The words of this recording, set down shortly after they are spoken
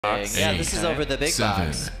box. Yeah, this is over the big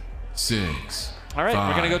box. 6. All right,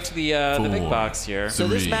 we're gonna go to the big 4, box here. So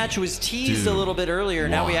this match was teased a little bit earlier.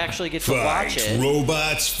 Now we actually get to watch it.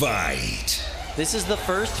 Robots fight. This is the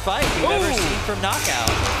first fight we've ever seen from Knockout.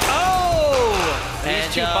 Oh! These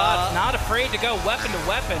And, two bots not afraid to go weapon to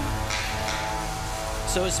weapon.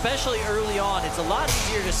 So especially early on, it's a lot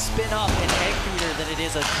easier to spin up an egg beater than it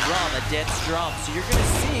is a drum, a dense drum. So you're gonna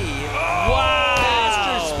see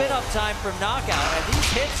faster spin up time from Knockout, and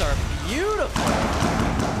these hits are beautiful.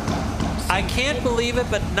 I can't believe it,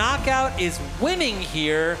 but Knockout is winning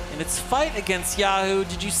here in its fight against Yahoo.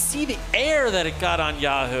 Did you see the air that it got on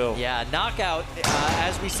Yahoo? Yeah, Knockout,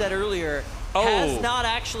 as we said earlier, has not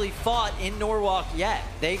actually fought in Norwalk yet.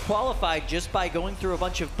 They qualified just by going through a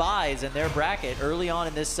bunch of buys in their bracket early on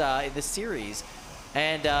in this series.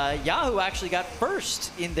 And Yahoo actually got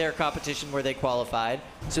first in their competition where they qualified.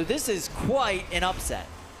 So this is quite an upset.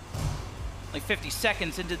 Like 50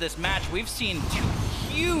 seconds into this match, we've seen 2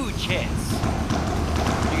 huge hits.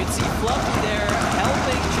 You can see Fluffy there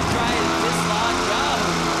helping to try and dislodge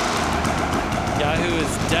Yahoo. Yahoo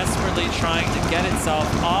is desperately trying to get itself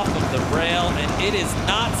off of the rail, and it is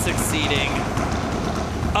not succeeding.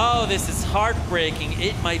 Oh, this is heartbreaking.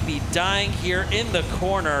 It might be dying here in the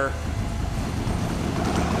corner.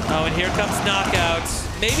 Oh, and here comes Knockout.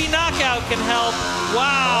 Maybe Knockout can help.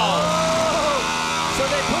 Wow. Oh! So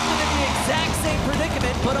they put it in the exact same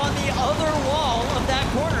predicament, but on the other wall of that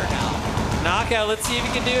corner now. Knockout, let's see if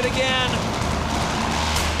he can do it again.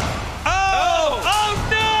 Oh! Oh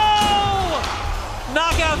no!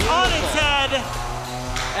 Knockout on its head.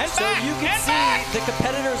 And so you can see the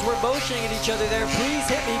competitors were motioning at each other there. Please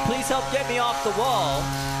hit me. Please help get me off the wall.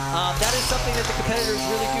 That is something that the competitors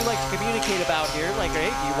really do like to communicate about here. Like, hey,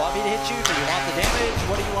 do you want me to hit you? Do you want the damage?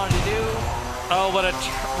 What do you want to do? Oh, what a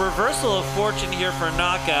reversal of fortune here for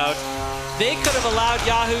Knockout. They could have allowed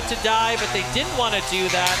Yahoo to die, but they didn't want to do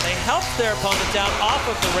that. They helped their opponent down off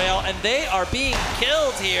of the rail, and they are being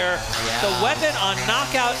killed here. Yeah. The weapon on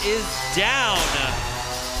Knockout is down.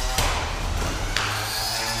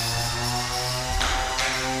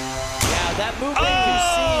 Yeah, that movement you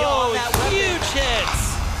see on that weapon. Huge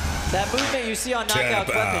hits. That movement you see on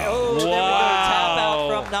Knockout's weapon. Oh, wow. there we go, tap out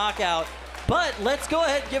from Knockout. But let's go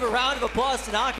ahead and give a round of applause to Knockout.